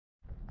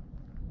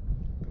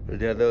El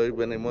día de hoy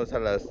venimos a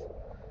las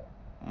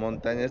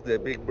montañas de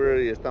Big Bear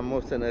y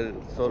estamos en el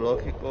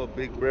zoológico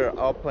Big Bear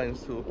Alpine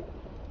Zoo,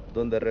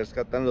 donde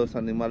rescatan los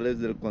animales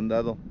del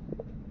condado.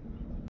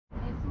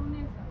 Es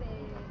un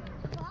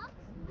 ¿fox?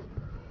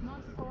 No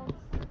es fox.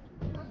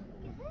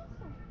 ¿Qué es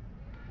eso?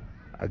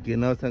 Aquí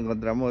nos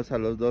encontramos a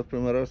los dos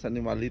primeros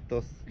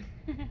animalitos.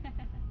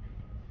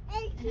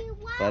 El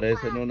chihuahua.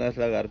 Parecen unas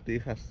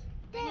lagartijas.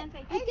 ¿Qué es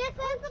eso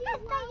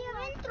que está ahí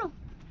adentro?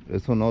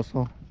 Es un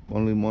oso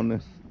con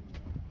limones.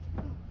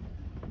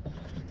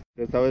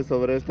 ¿Qué sabes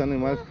sobre este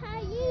animal?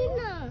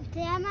 Gallina. Se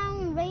llama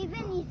un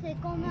raven y se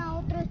come a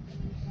otros,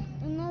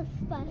 unos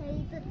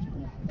pajaritos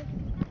chiquitos.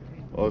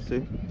 ¿Oh,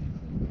 sí?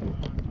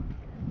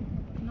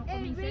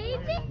 ¿El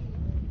raven?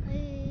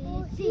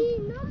 Sí,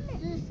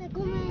 se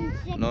come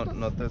insectos.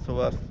 No te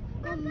subas.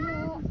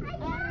 Como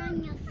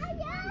arañas.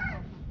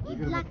 Y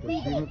Black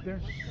Widow.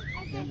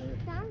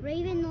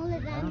 Raven no le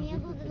da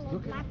miedo de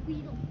los Black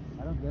Widow.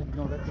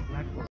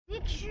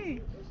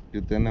 Picture.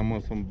 Aquí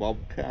tenemos un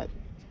bobcat,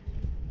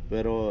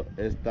 pero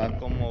está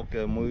como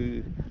que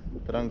muy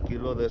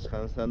tranquilo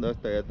descansando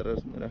hasta allá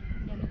atrás, mira.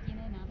 Ya no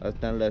tiene nada.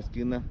 Hasta en la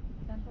esquina.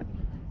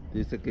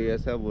 Dice que ya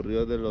se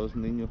aburrió de los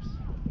niños.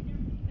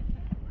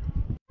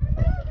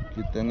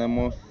 Aquí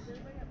tenemos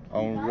a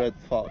un red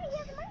fox.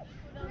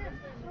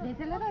 De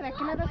ese lado, de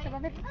aquel lado se va a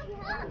ver.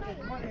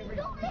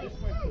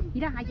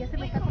 Mira, allá se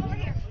lo está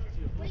comiendo.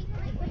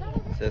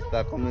 Se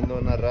está comiendo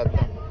una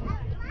rata.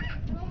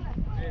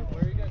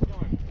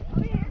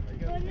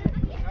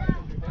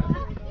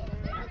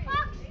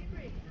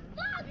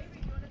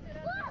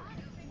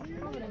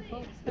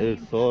 El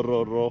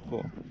zorro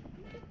rojo.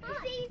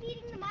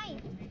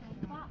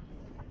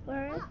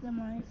 Where is the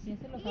mice? ¿Ya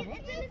se lo acabó?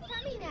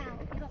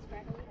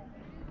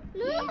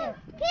 Look,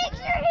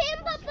 picture him,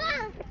 papá.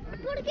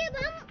 Porque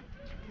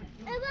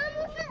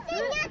vamos a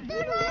enseñar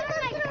todo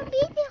nuestro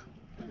vídeo.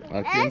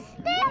 Aquí.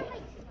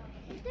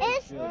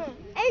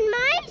 El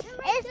maíz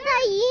está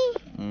allí.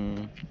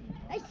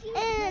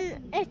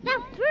 Está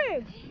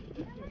firm.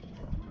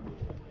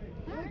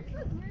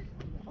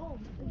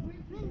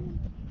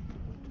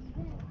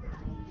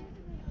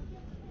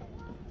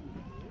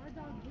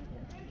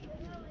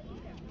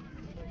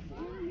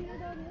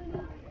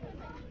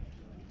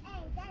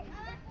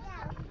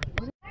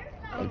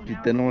 Aquí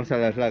tenemos a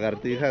las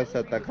lagartijas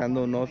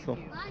atacando un oso.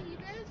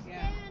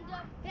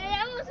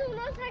 Tenemos un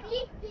oso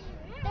aquí.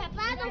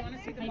 Tapado.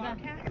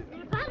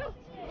 Tapado.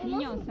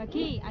 Niños,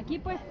 aquí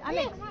pues,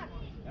 Alex.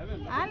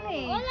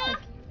 Alex. Hola.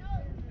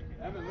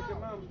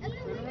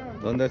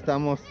 ¿Dónde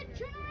estamos?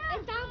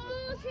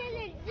 Estamos en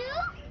el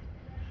zoo.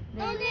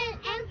 En el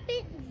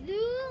Ampit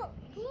Zoo.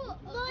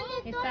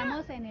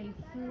 Estamos en el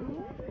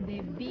zoo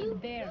de Big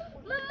Bear.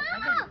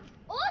 ¡Mamá!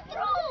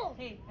 ¡Otro!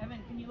 Hey,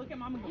 Evan, can you look at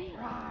mom and go,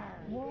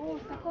 "Rawr." Wow,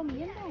 está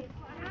comiendo.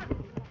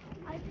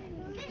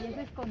 Y él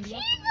se escondió.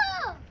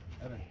 ¡Chido!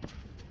 Evan.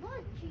 No,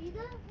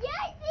 chido.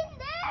 Yeah, it's in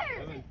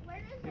there.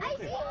 I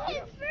see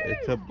his first.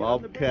 It's a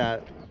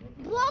bobcat.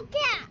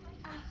 Bobcat.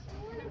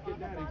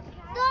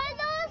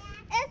 Todos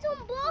es un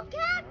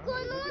bobcat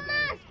con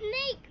una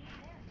snake.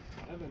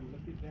 Evan,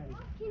 look at daddy.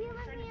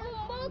 Un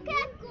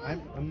bobcat con...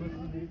 I'm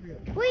looking at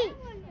you. Wait,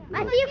 I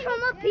see it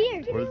from up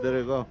here. Where did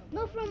it go?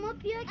 No, from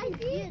up here I can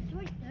see it. It's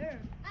right there.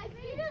 I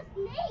see the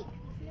snake.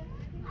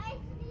 I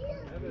see the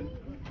snake.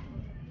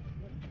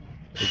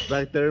 It's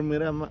back there,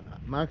 mira,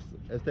 Max,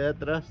 está ahí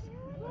atrás.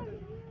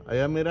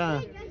 Allá,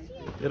 mira.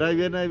 Mira, ahí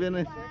viene, ahí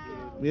viene.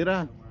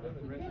 Mira.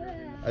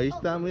 Ahí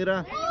está,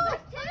 mira. Oh,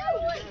 it's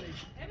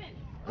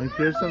two. And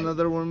here's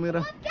another one,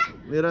 mira.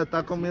 Mira,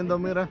 está comiendo,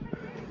 mira.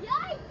 Yeah,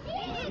 I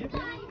see it,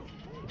 guys.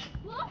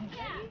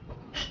 Bobcat.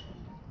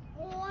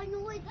 Oh, I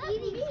know what it's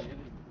eating.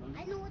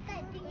 I know what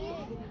that thing is.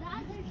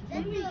 That's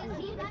the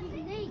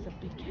snake.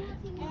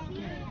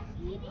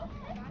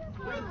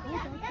 Wait,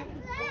 that's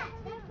that.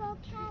 That's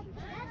bobcat.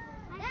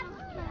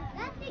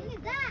 That thing is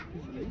that.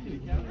 No,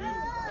 it's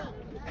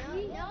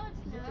not.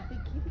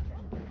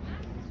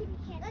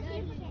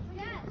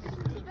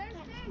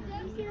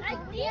 I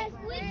think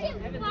we can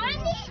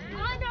find it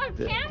on our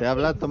Te camera.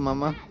 habla tu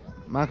mamá,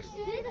 Max. Look,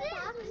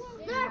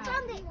 I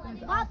found it.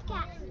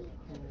 Bobcat.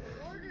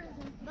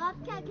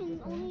 Bobcat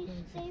can only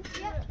stay for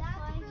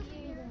 5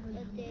 years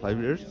a day. 5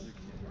 years?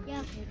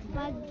 Yeah,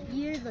 5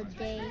 years a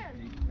day.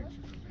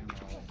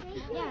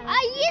 Yeah.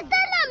 Ahí está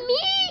la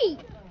me.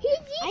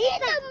 He's eating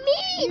the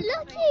me.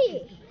 Looky.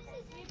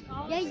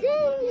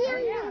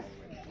 Yeah.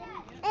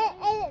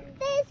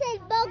 Este es el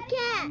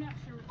bobcat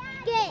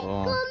que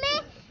Oh. come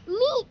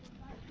meat.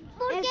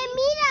 Porque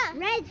mira,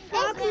 red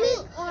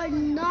foxes are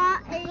not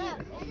a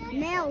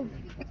male,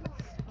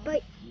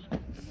 but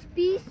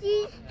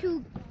species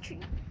to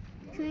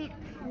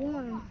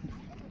transform.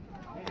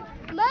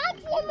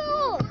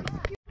 Máximo.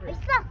 Ahí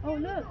está. Oh,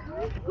 look.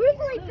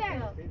 Grizzly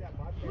bear.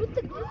 Where's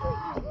the grizzly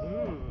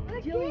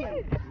bear?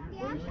 Julian.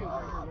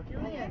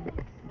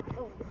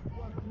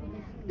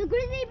 The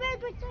grizzly bear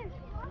is right there.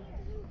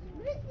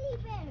 Grizzly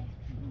bear.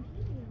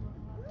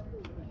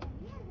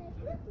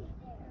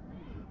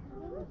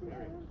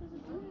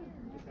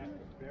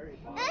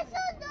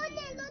 ¿Esos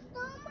dónde los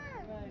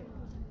toman?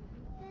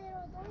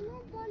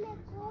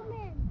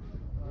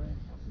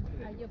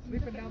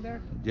 Sleeping down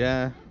there?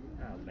 Ya.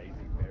 Ah, lazy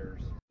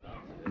bears.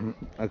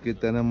 Aquí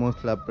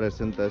tenemos la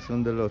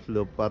presentación de los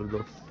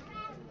leopardos.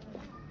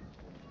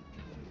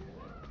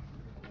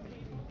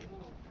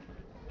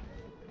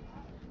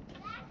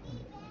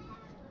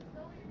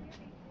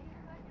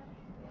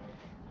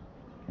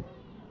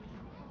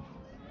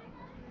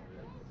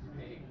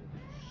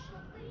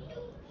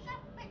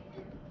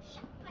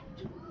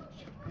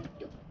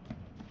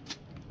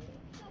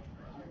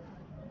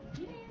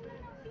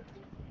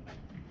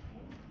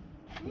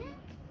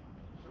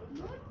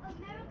 North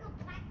America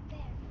black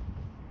bear.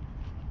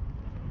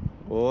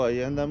 Oh,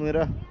 ahí anda,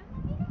 mira.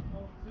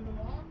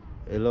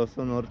 El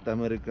oso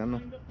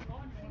norteamericano.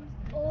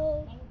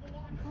 Oh,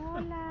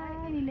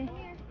 Hola, dile.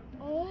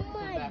 oh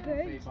my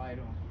birds.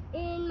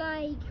 In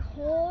my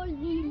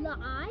holy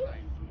life.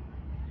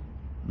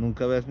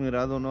 ¿Nunca habías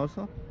mirado un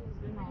oso?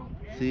 No.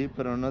 Sí,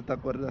 pero no te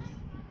acuerdas.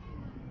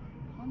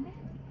 ¿Dónde?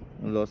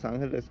 En Los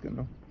Ángeles que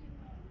no.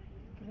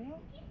 Creo.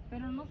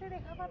 Pero no se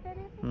dejaba ver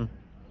eso. Mm.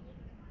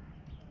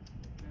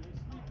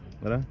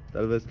 Mira,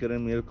 tal vez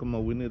quieren miel como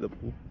Winnie the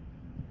Pooh.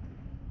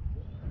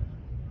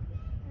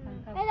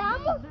 Le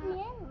damos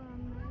bien.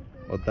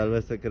 O tal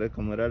vez se quiere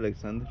comer a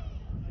Alexander.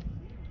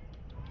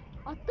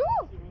 ¿A tú?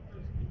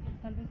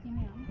 Tal vez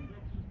tiene hambre.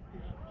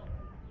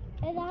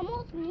 Le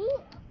damos mí.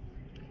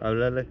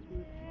 Háblale,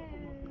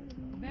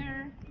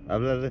 Bear.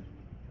 háblale.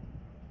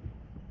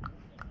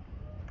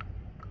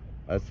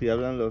 ¿Así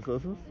hablan los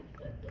osos?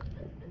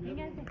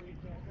 Véngase.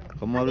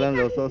 ¿Cómo hablan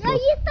los osos? Ahí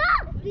está.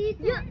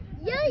 Ya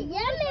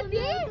le vi.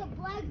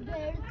 Black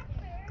bears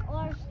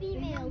or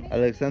females.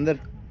 Alexander,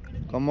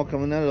 ¿cómo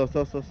caminan los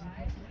osos?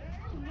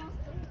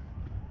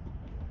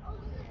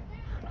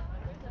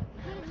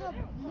 There's a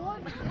more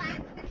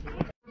black.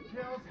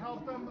 Tails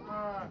help them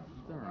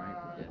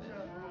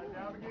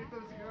navigate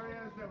those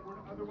areas that would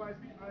otherwise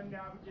be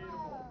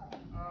unnavigatable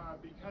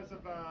because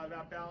of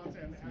that balance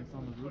and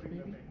excellent footing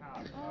that they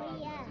have. Oh,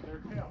 yeah. So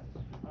their tail.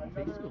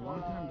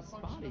 Another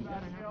function of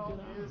that tail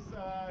is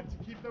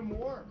to keep them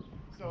warm.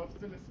 So if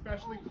it's an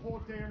especially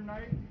cold day or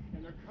night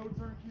and their coats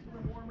aren't keeping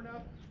them warm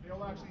enough,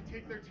 they'll actually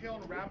take their tail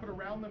and wrap it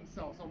around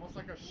themselves, almost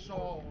like a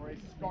shawl or a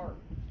scarf,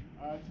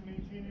 to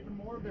maintain even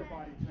more of their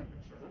body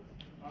temperature.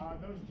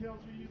 Those tails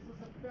are used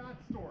as a fat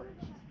storage.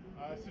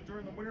 So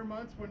during the winter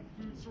months when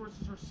food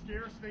sources are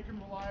scarce, they can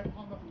rely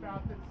upon the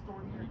fat that's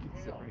stored in their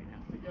tail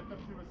to get them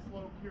through a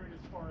slow period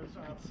as far as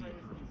prey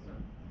is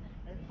concerned.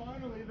 And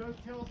finally, those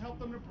tails help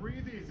them to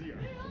breathe easier.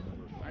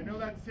 I know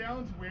that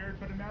sounds weird,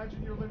 but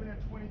imagine you're living at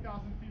 20,000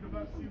 feet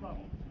above sea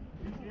level.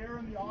 The air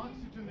and the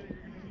oxygen that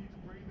you're going to need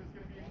to breathe is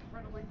going to be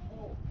incredibly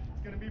cold.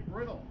 It's going to be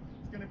brittle.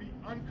 It's going to be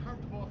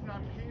uncomfortable, if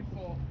not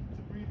painful,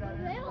 to breathe that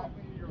air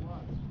directly into your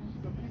lungs.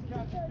 So these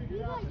cats have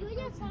figured out that if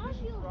those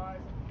conditions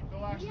rise,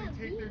 they'll actually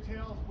take their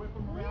tails, whip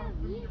them around, and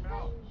put them in your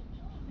mouth,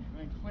 and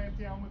then clamp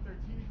down with their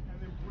teeth, and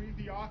then breathe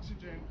the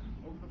oxygen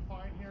over the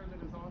fine hair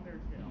that is on their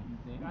tail.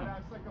 That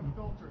acts like a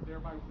filter,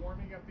 thereby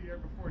warming up the air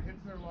before it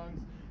hits their lungs,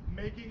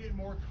 making it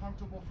more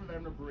comfortable for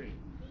them to breathe.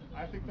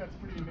 I think that's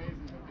pretty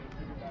amazing that they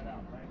figured that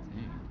out, right?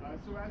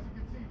 So as you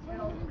can see,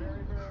 tails are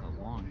very, very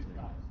important to these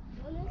guys.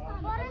 Another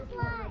part of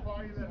their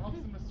body that helps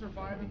them to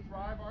survive and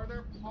thrive are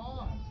their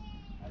paws.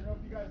 I don't know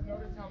if you guys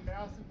noticed how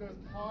massive those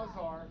paws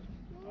are.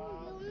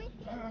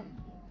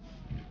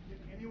 Can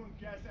anyone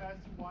guess as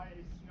to why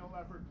a snow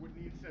leopard would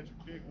need such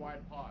big,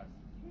 wide paws?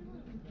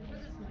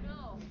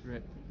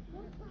 Right.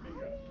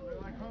 Bingo. So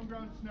they're like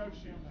homegrown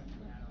snowshoes.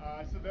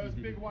 So those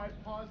big, wide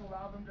paws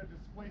allow them to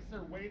displace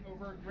their weight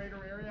over a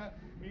greater area,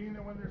 meaning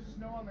that when there's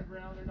snow on the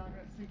ground, they're not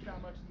going to sink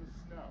that much in the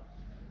snow.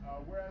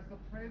 Whereas the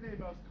prey they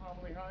most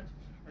commonly hunt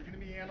are going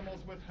to be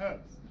animals with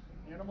hooves.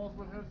 Animals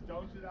with hooves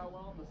don't do that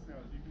well in the snow,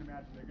 as you can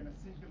imagine. They're going to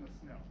sink in the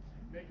snow,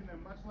 making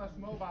them much less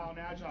mobile and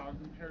agile in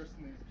comparison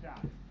to these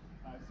cats.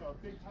 So a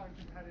big-time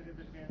competitive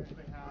advantage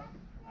they have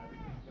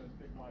because of those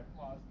big, wide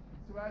paws.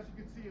 So as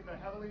you can see, the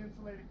heavily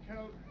insulated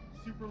coat,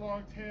 super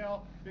long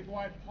tail, big,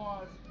 wide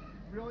paws,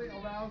 really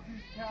allows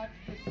these cats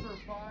to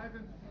survive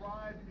and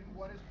thrive in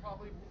what is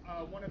probably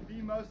one of the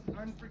most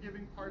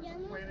unforgiving parts of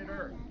planet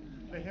Earth,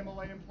 the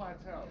Himalayan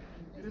plateau.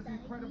 It is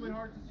incredibly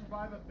hard to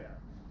survive up there.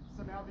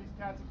 Somehow these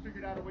cats have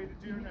figured out a way to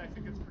do it, and I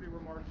think it's pretty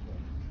remarkable.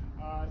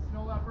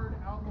 Snow leopard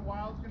out in the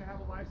wild is going to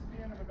have a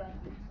lifespan of about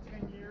 8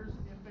 to 10 years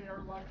if they are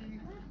lucky.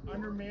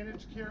 Under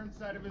managed care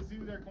inside of a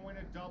zoo, they're going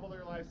to double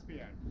their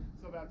lifespan,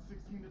 so about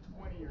 16 to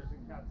 20 years in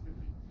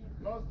captivity.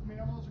 Most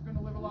mammals are going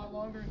to live a lot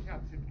longer in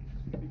captivity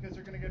because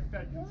they're going to get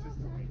fed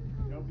consistently.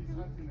 Nobody's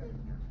hunting them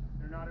here.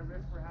 They're not at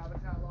risk for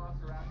habitat loss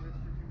or at risk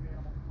for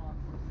human-animal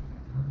conflict.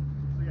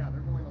 So yeah,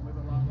 they're going to live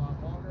a lot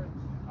longer.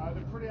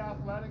 They're pretty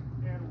athletic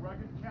and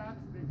rugged cats.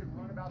 They can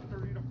run about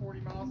 30 to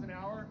 40 miles an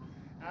hour.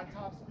 At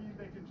top speed,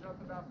 they can jump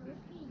about 50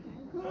 feet.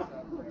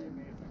 That's pretty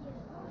amazing.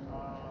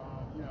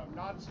 You know,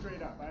 not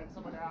straight up. I had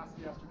someone ask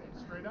yesterday,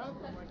 straight up?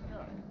 I'm like,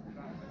 no.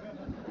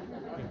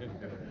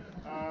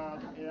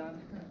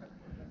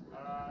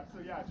 So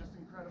yeah, just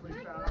incredibly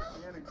fast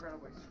and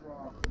incredibly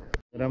strong.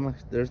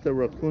 Max, there's the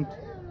raccoon.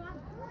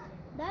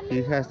 That He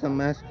means has a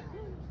mask.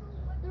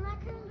 the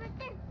raccoon's right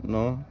there.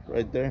 No,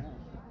 right there.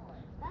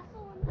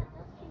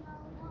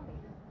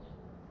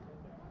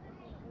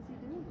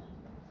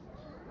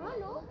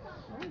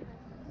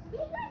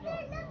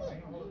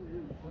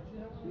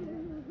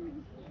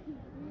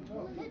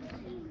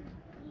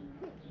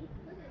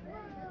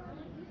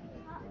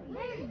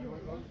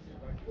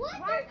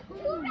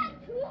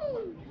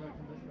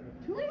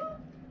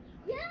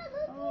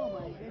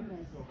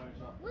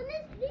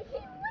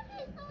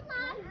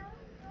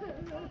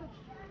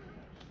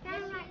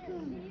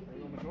 On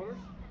the shoulders?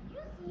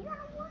 You see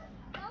that one?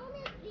 That one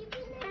is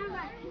sleeping there. And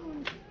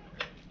raccoons.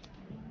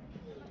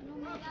 No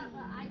matter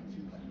what, I choose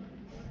you.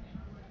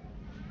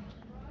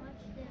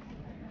 Watch this.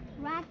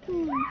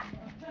 Raccoons.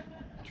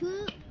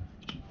 Two.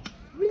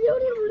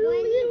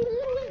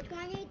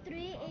 Kanye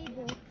 3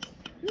 able.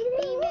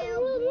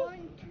 Female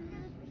born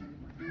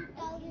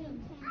 2010.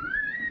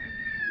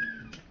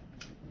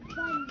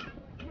 One.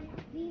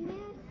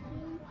 Female.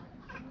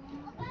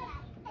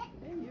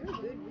 You're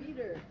a good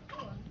reader.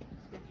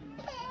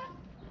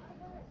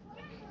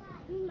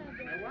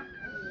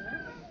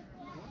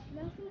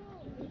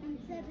 I'm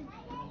 7.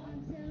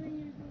 I'm 7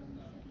 years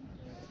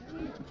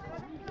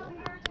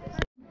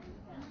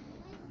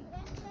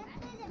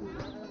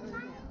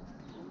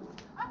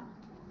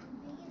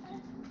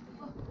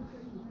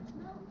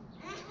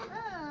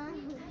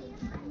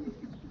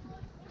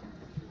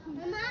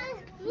Mamá,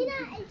 mira,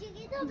 el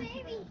chiquito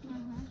baby.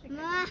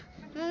 Mamá,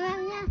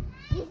 mira,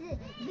 dice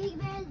Big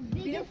Bear's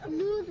biggest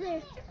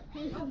loser.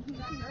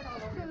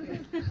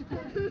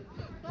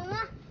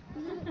 Mamá,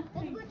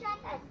 escucha.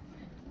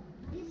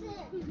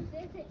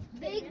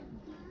 Dice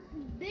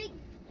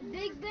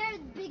Big Bear's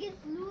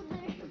biggest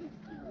loser.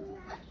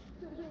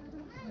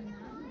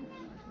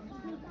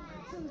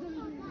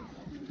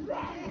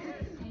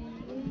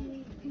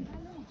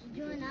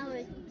 Join our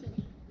team.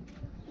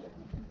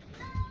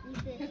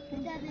 Dice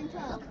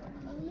 2012.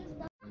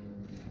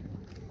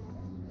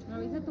 ¿Me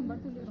avisa tumbar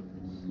tu libro?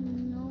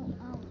 No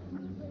out.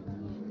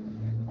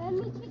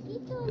 Mi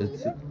chiquito,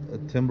 It's mira. a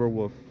timber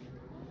wolf.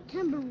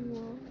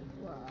 Timberwolf.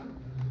 Wow.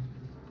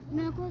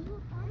 ¿Me acuerdo?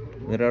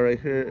 Mira, right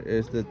here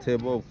is the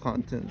table of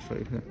contents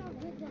right here.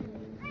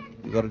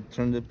 You gotta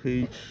turn the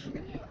page,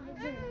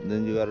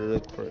 then you gotta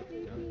look for it.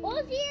 Oh,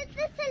 sí, este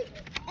es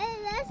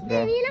el este,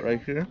 Yeah, mira.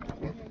 right here.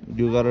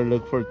 You gotta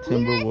look for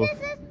timber Mira, wolf.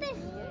 ese es este.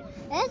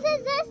 Ese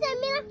es este,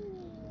 mira.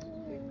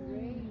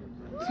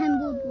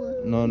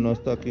 Timberwolf. No, no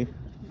está aquí.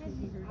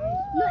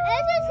 No,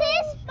 ese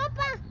es,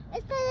 papá.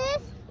 Este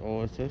es.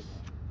 Oh, it says.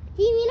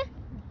 Sí, mira.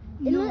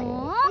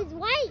 No. It's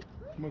white.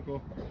 Come on,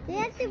 go. They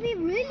have to be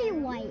really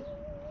white.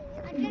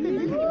 Because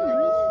it's very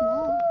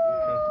small.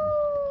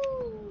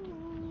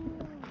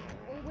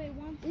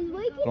 It's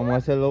waking ¿Cómo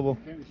es el lobo?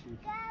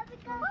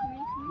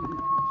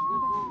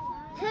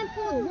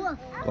 Temple wolf.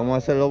 ¿Cómo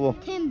es el lobo?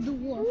 Tim the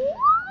wolf.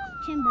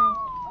 Timber.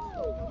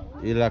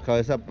 Y la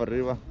cabeza para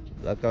arriba.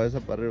 La cabeza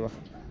para arriba.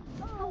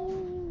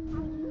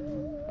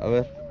 A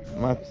ver,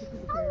 Max.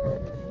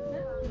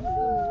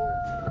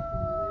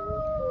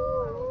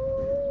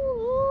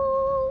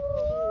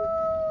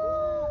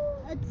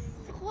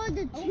 It's called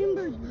the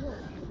timber wolf.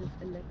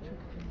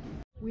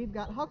 We've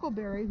got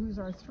Huckleberry, who's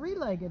our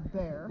three-legged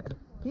bear.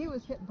 He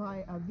was hit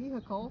by a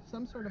vehicle,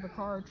 some sort of a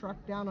car or truck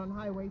down on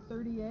Highway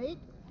 38,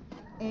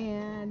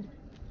 and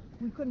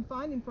we couldn't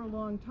find him for a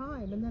long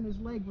time, and then his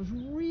leg was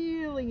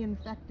really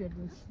infected,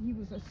 and he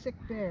was a sick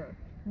bear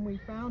when we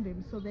found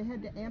him, so they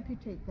had to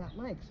amputate that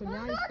leg. So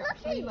now he's got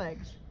 3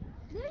 legs.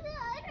 There's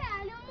another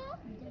animal.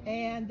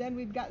 And then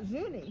we've got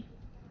Zuni,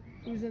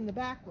 who's in the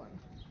back one.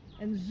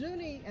 And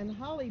Zuni and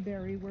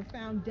Hollyberry were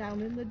found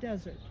down in the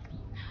desert,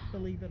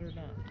 believe it or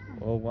not.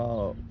 Oh,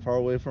 wow. Far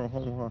away from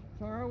home, huh?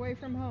 Far away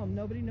from home.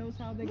 Nobody knows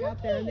how they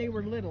got there, and they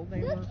were little.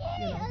 They were, Look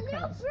you know, at a little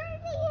cubs.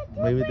 birdie.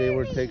 Two Maybe they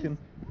were birdies. taken.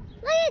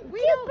 Look at We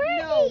two don't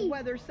know birdies.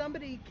 whether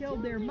somebody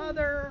killed their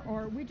mother,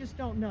 or we just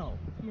don't know.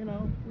 You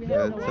know, we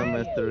Yeah, have it's no a idea.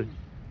 mystery.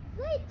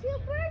 Look at two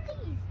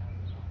birdies.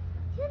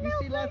 Two You little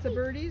see lots of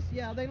birdies?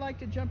 Yeah, they like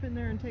to jump in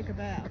there and take a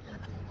bath.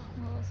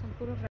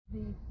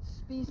 The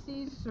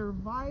Species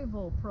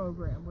Survival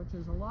Program, which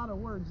is a lot of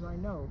words, I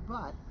know,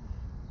 but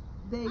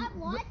they I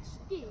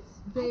watched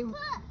this. they I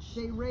touched.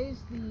 they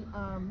raise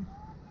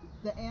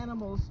the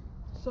animals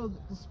so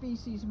that the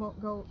species won't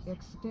go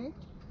extinct.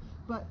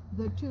 But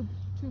the two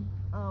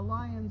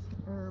lions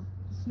or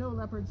snow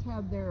leopards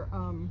had their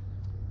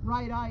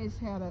right eyes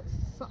had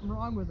something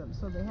wrong with them,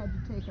 so they had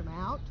to take them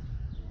out,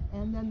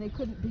 and then they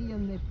couldn't be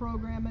in the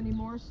program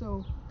anymore,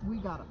 so we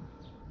got them.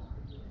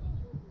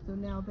 So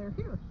now they're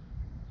here.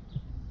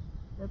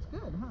 That's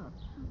good, huh?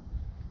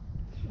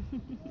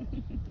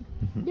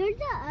 There's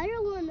the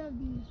other one of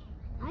these.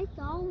 I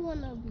saw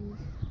one of these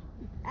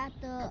at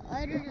the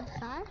other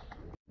side.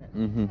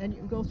 Mm-hmm. And you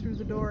can go through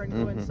the door and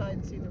go Mhm. inside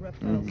and see the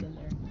reptiles in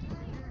there.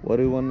 What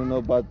do you want to know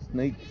about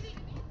snakes?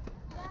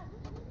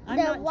 I'm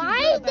Then not too why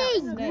good they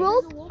about snakes.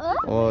 rope up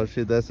Oh,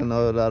 she doesn't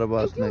know a lot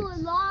about into a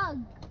snakes. log?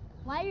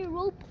 Why they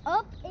rope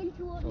up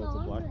into a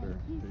log?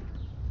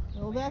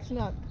 Well, that's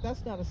not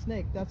a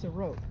snake. That's a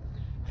rope.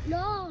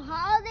 No,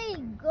 how they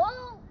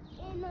go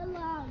in a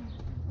log?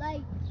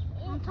 Like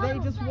on top They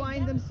of just like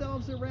wind that.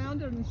 themselves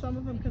around it, and some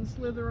of them can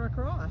slither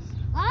across.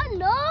 I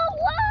know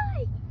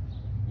why.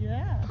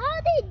 Yeah.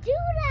 How they do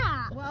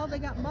that? Well, they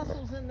got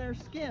muscles in their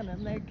skin,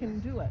 and they can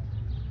do it.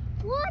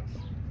 What?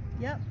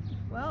 Yep.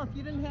 Well, if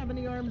you didn't have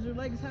any arms or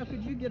legs, how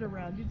could you get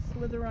around? You'd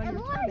slither on And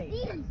your what are tummy.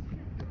 these?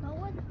 But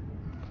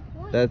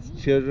what That's is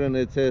these? children.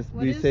 It says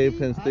What be is safe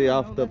he? and I stay don't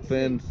off know. the Let's see.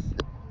 fence.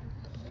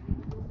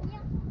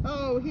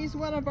 Oh, he's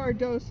one of our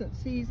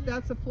docents.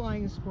 That's a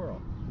flying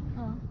squirrel.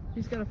 Oh.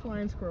 He's got a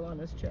flying squirrel on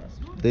his chest.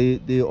 They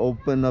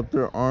open up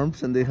their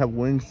arms and they have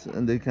wings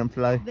and they can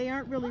fly. They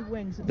aren't really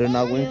wings. It's They're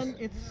not skin, wings?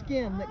 It's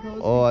skin that goes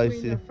Oh, I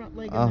between their see. front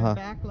leg and Uh-huh.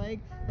 their back leg,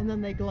 and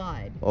then they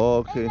glide. Oh,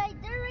 okay.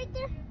 Right there, right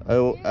there.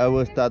 I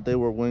always thought they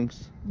were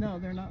wings. No,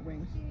 they're not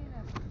wings.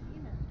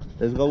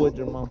 Let's go with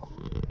your mom.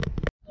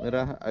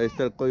 Mira, ahí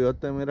está el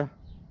coyote, mira.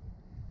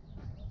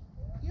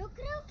 Yo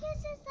creo que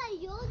se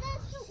salió de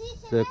su...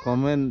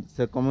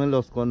 Se comen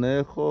los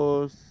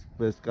conejos,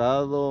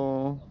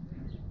 pescado,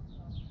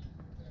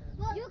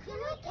 Yo can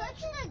we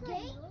touch the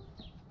gate?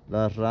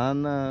 las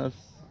ranas,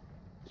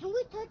 Can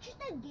we touch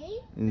the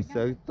gate?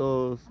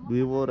 insectos,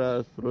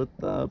 víboras,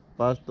 fruta,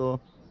 pasto.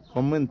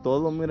 Comen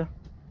todo, mira.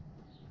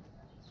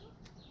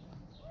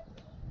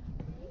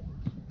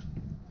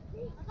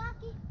 Papá,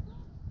 aquí.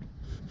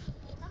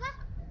 Papá.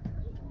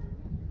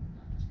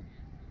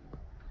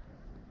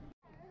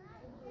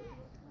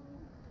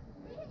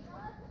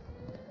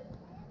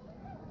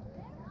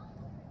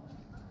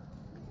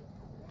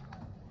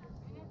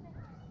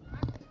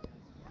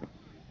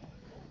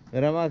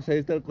 Mira, Max, ahí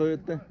está el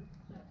coyote.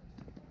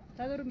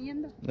 Está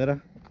durmiendo.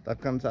 Mira, está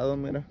cansado,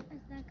 mira.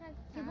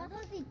 ¿Qué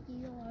pasa si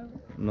tiro algo?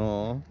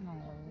 No, No.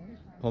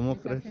 ¿cómo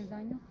 ¿Te crees? haces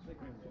daño?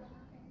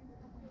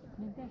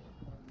 Vente.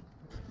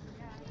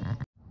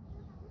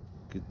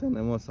 Aquí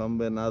tenemos a un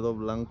venado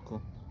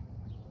blanco.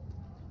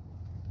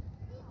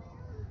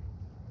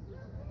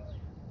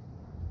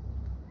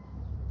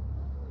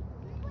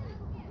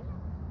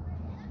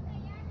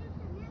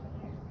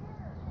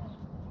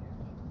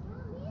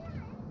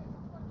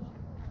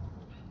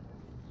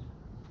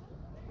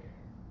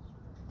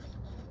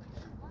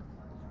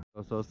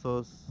 Los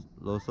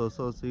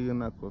osos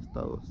siguen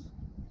acostados.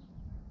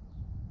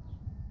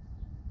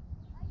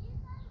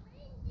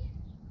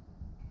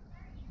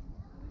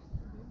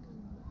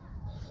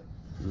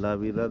 La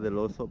vida del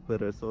oso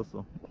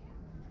perezoso.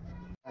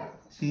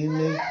 She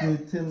makes me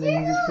tell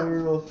Ninja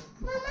Turtles.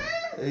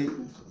 Ey,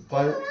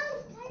 ¿cuál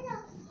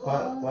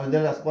de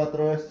las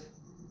cuatro es?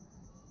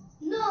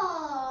 No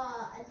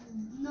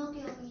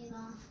quiero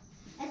mirar.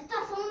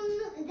 Estas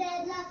son de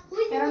las...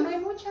 Pero no hay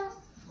muchas.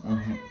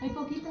 Ajá. Hay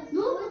poquitas.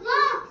 No, papá.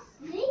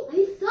 Ahí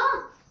está.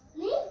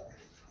 Ahí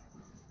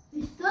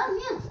está,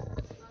 mira.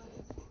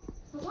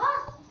 Papá.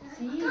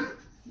 Sí.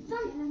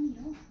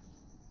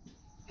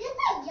 ¿Qué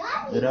está allá?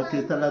 Mira, aquí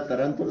está la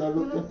tarántula,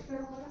 Lupe.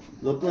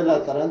 Lupe,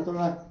 la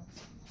tarántula.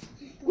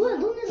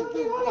 ¿Dónde?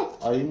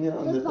 Ahí, mira,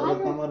 donde está la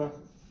cámara.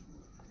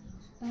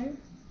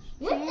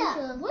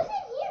 What's in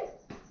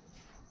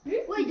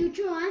here? Wait, do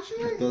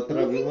tarantulas? Está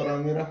otra víbora,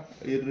 mira,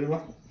 ahí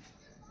arriba.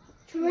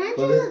 Puedes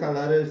Tarantulas?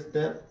 jalar el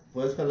step.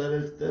 Puedes jalar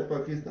el step.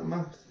 Aquí está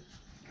Max.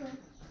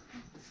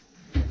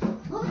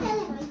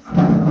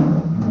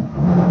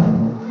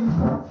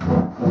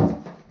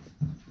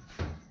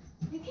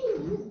 You can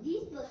use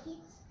these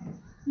buckets.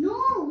 No,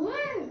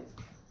 where?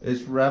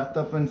 It's wrapped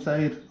up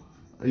inside.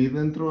 Ahí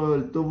dentro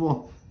del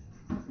tubo.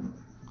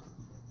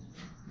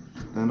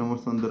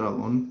 Tenemos un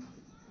dragón.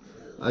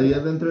 Ahí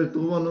adentro del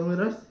tubo, ¿no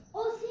miras?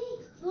 Oh, sí.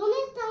 ¿Dónde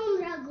está un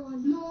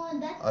dragón? No,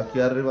 that's Aquí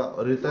arriba.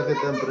 Ahorita que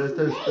te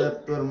preste el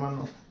step, tu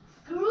hermano.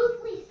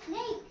 Grizzly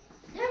snake.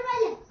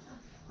 Vale.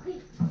 Ok,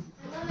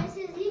 lo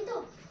necesito.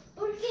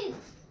 Porque,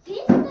 ¿qué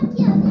está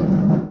aquí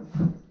adentro?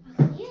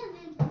 Aquí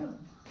adentro.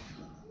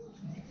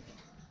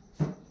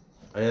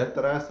 Ahí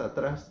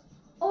atrás.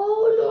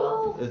 Oh,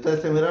 no.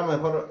 Este se mira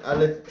mejor,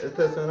 Alex.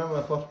 Este se mira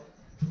mejor.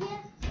 ¿Qué?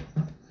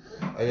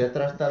 Ahí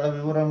atrás está la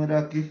víbora, mira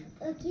aquí.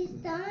 Aquí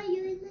está,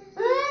 ¿qué es eso?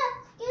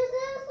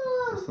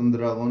 Es un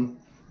dragón.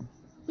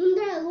 Un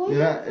dragón.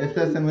 Mira,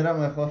 este se mira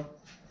mejor.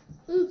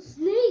 Un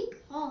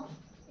snake. Oh,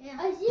 yeah.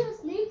 I see a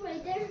snake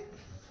right there.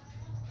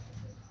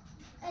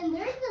 And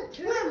there's the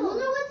turtle. Wait,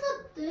 wonder what's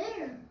up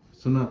there.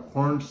 Es una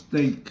corn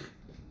snake.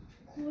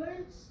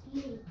 Corn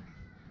snake.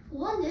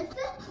 What is it?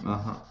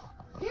 Ajá.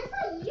 There's a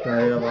Está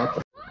ahí ear.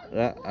 abajo.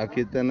 Ya,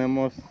 aquí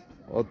tenemos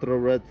otro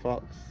red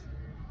fox.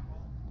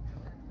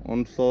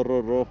 Un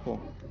zorro rojo.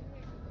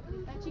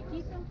 Está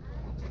chiquito.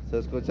 Se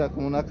escucha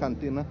como una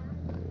cantina.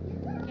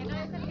 ¿Quién no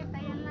es el que está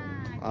ahí en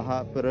la...?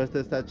 Ajá, pero este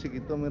está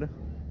chiquito, mira.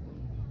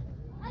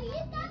 Ahí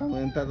está.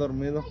 También está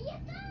dormido. Ahí está.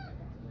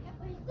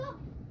 Ahí está.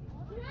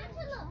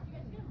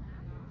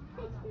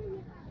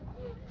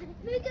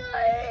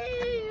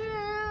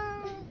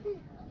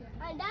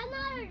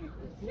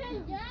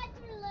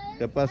 Tarántula.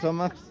 ¿Qué pasó,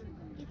 Max?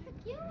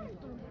 Es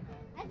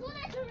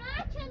una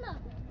tarántula.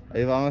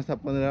 Ahí vamos a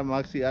poner a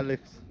Max y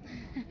Alex.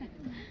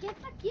 ¿Qué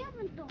está aquí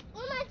adentro?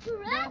 Una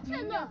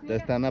tarántula. Te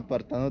están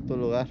apartando tu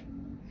lugar.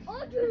 ¡Oh,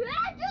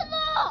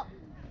 tarántula!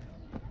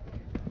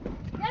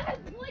 ¡Ya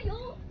me voy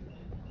yo!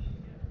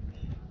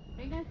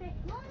 Vénganse.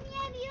 ¡No,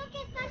 mira, mira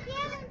que está aquí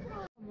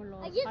adentro! Como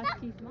los Aquí está.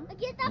 huskies, ¿no?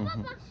 Aquí está, Ujú.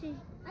 papá. Sí.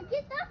 Aquí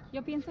está.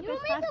 Yo pienso que You es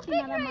make a husky,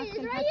 nada picture, más que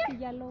el it's right husky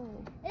ya lo...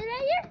 ¿Es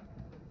right here?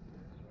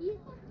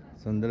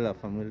 Son de la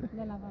familia.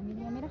 de la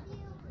familia, mira. I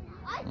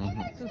see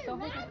a Sus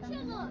ojos están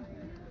tarantula.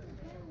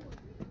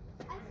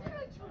 I see a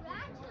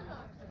tarantula.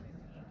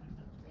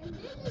 And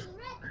this is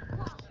red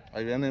fox.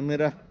 Ahí viene,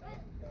 mira.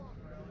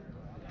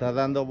 Está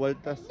dando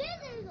vueltas. This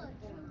is a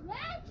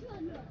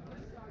tarantula.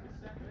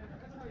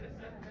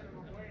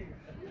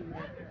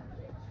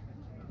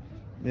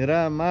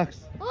 Mira,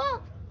 Max. Oh,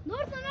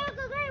 North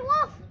America gray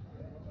wolf.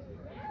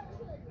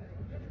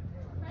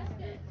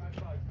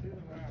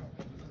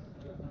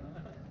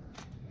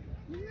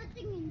 There's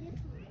nothing in this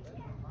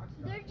one.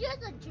 They're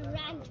just a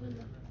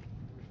tarantula.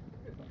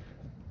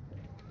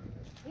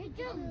 They're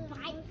just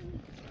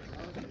biting.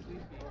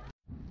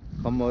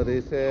 Como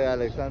dice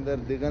Alexander,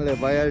 díganle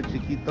vaya al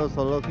chiquito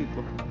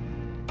zoológico.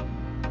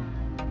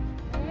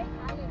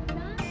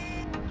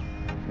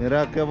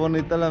 Mira qué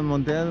bonitas las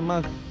montañas,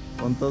 Max,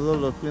 con todos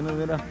los pinos,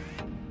 mira.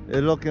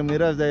 Es lo que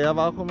miras de allá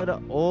abajo, mira.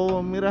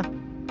 Oh, mira.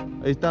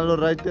 Ahí están los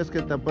raites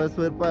que te puedes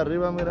subir para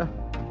arriba, mira.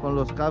 Con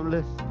los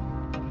cables.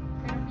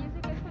 Pero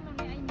piense que es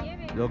cuando hay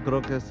nieve. Yo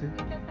creo que sí.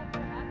 Ya está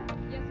apagado,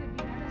 ya se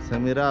olvidaron. Se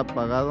mira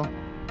apagado. Muy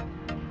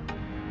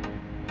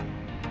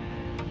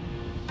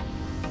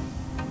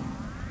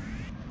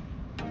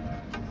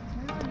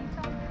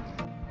bonito.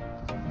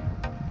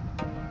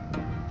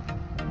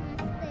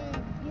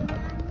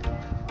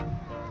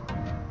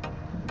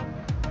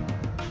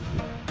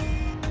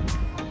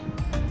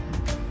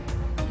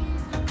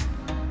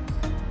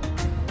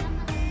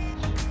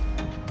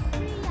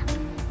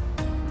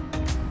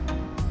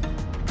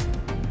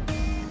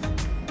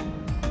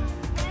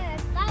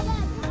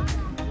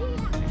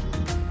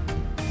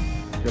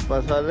 ¿Qué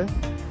pasa, Ale?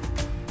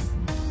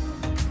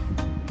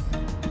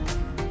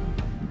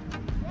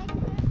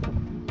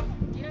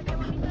 Mira qué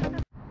bonito está.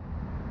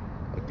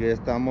 Aquí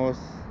estamos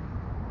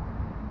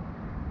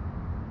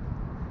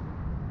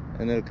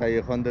en el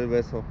Callejón del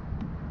Beso.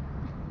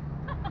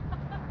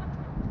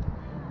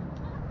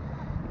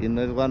 Y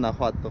no es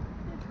Guanajuato,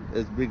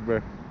 es Big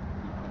Bear.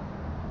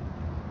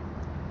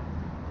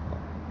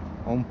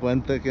 Un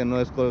puente que no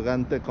es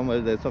colgante como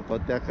el de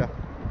Socoteaca.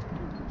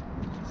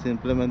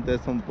 Simplemente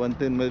es un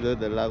puente en medio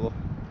del lago.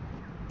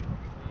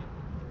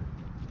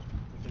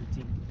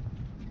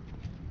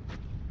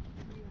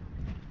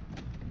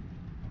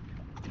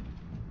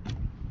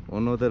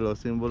 Uno de los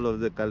símbolos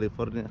de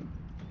California,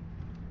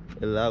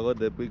 el lago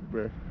de Big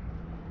Bear.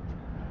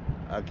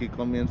 Aquí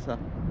comienza.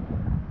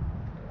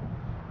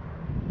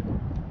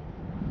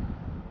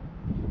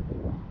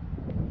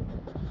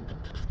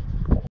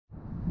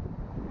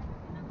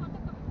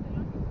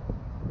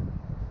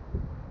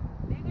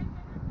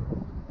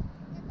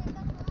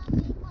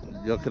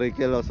 Yo creí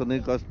que los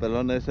únicos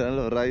pelones eran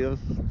los rayos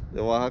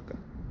de Oaxaca.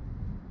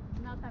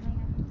 No, también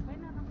hay.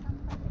 Bueno, no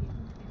tanto.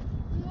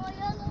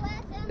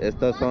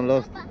 Estos son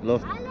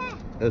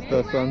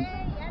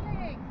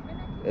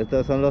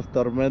estos son los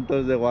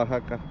tormentos de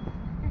Oaxaca.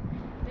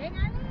 Ven,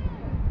 Ale.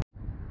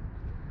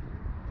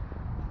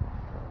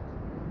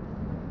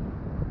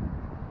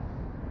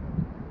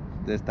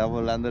 Te está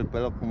volando el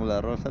pelo como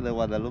la rosa de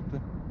Guadalupe.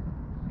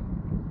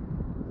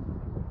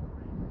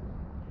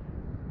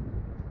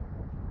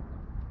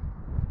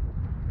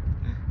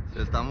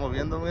 Se está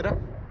moviendo, mira.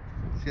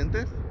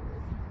 ¿Sientes?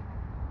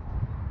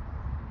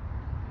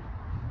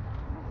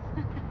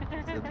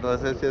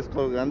 Entonces sí es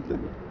colgante.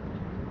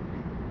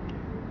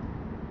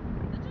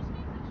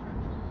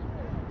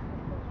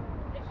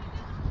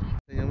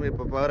 Yo y mi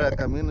papá ahora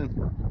caminen.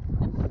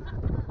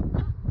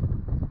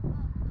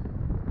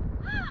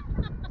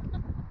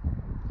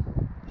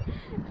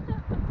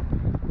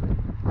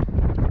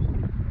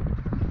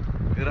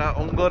 Mira,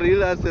 un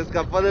gorila se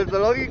escapó del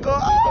zoológico.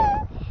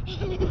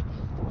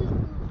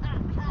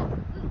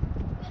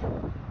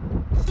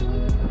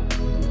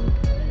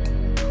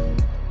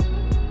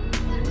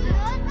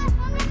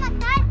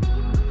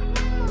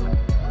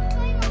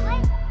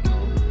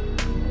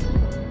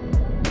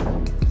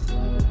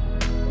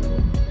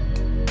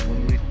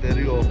 Un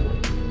misterio.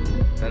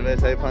 Tal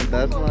vez hay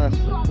fantasmas.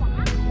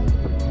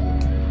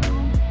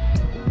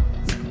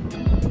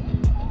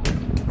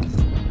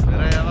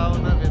 Mira, allá va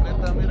una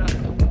avioneta, mira.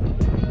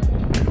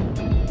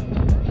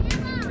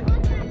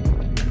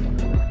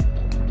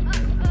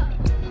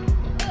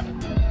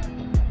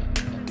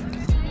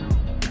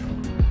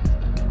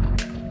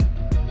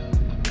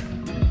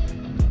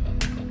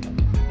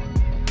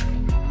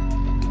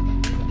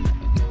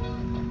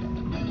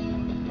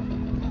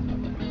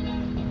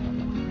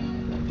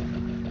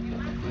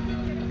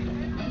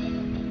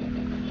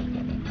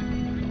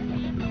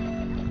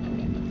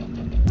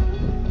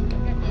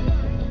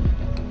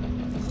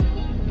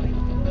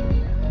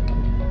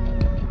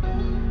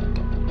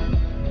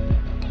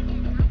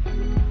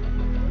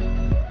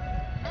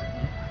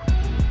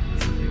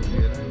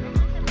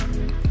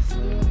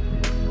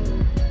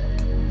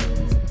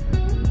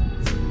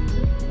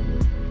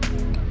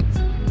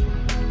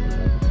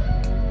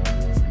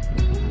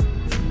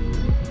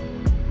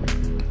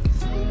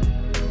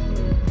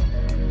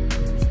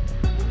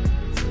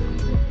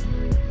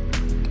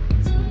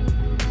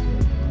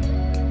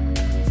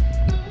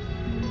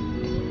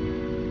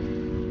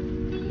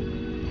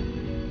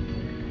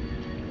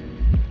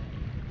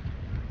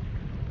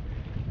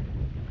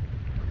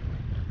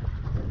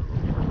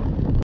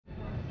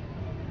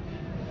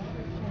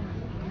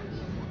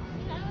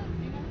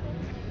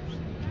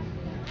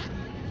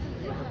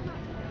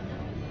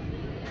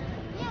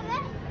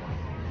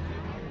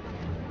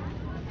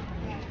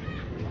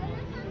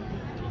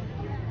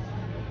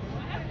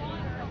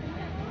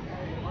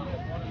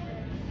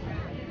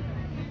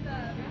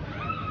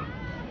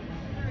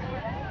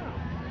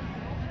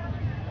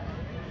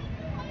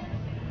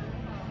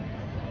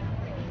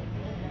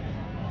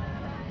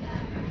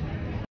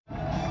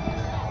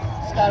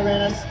 guy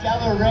ran a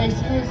stellar race.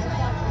 He was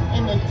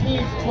in the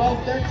teens,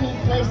 12th,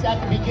 13th place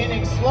at the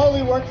beginning,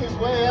 slowly worked his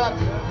way up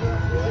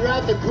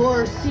throughout the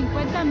course, 50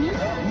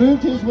 millas.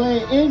 moved his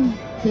way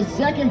into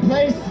second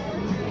place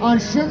on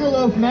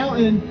Sugarloaf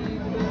Mountain,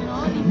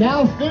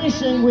 now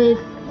finishing with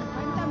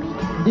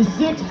the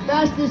 6th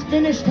fastest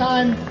finish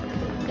time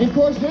in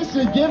course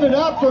history. Give it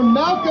up for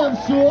Malcolm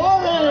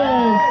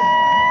Suarez!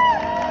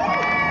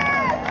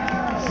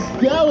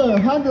 Stellar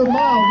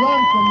 100-mile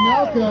run from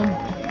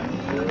Malcolm.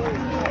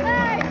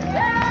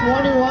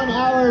 21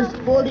 hours,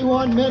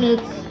 41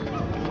 minutes.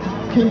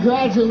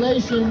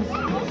 Congratulations.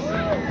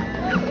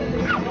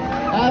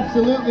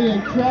 Absolutely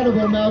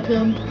incredible,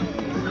 Malcolm.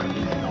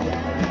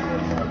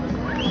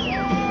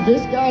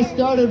 This guy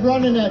started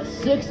running at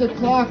 6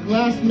 o'clock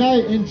last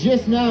night and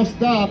just now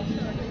stopped.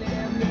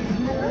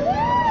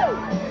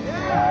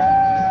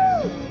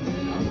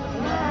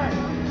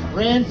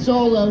 Ran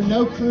solo,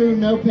 no crew,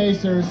 no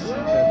pacers.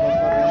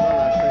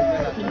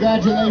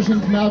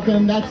 Congratulations,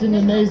 Malcolm. That's an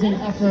amazing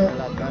effort.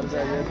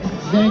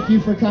 Thank you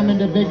for coming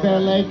to Big Bear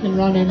Lake and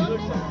running.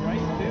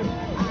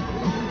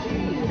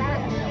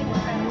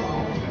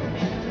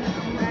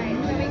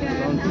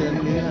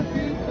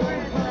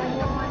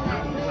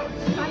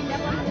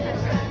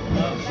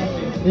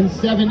 In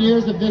 7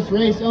 years of this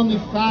race, only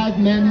 5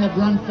 men have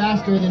run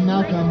faster than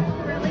Malcolm,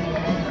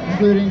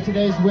 including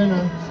today's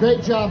winner.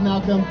 Great job,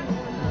 Malcolm.